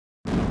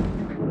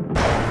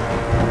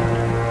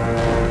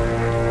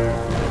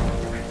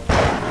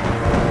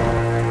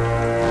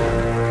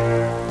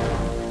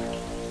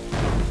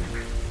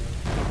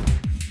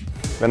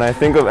When I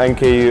think of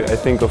NKU, I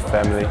think of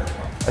family.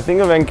 I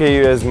think of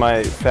NKU as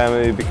my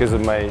family because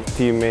of my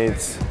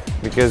teammates,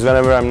 because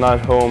whenever I'm not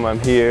home, I'm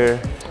here,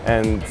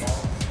 and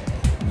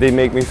they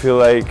make me feel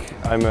like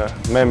I'm a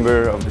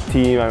member of the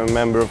team, I'm a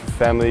member of the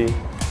family,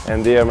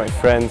 and they are my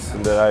friends,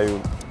 and that I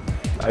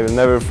will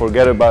never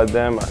forget about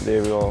them.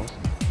 They will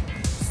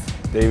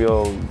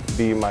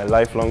be my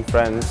lifelong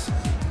friends.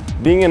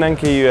 Being an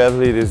NKU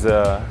athlete is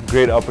a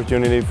great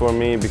opportunity for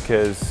me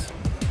because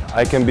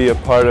I can be a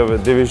part of a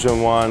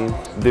Division I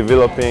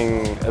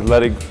developing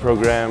athletic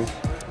program,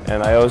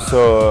 and I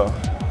also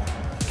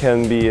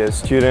can be a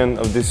student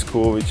of this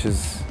school, which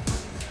is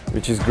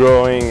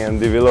growing and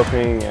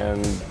developing,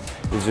 and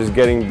it's just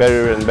getting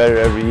better and better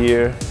every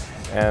year.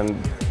 And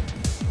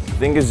I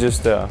think it's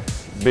just a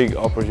big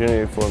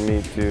opportunity for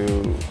me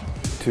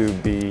to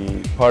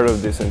be part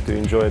of this and to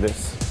enjoy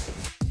this.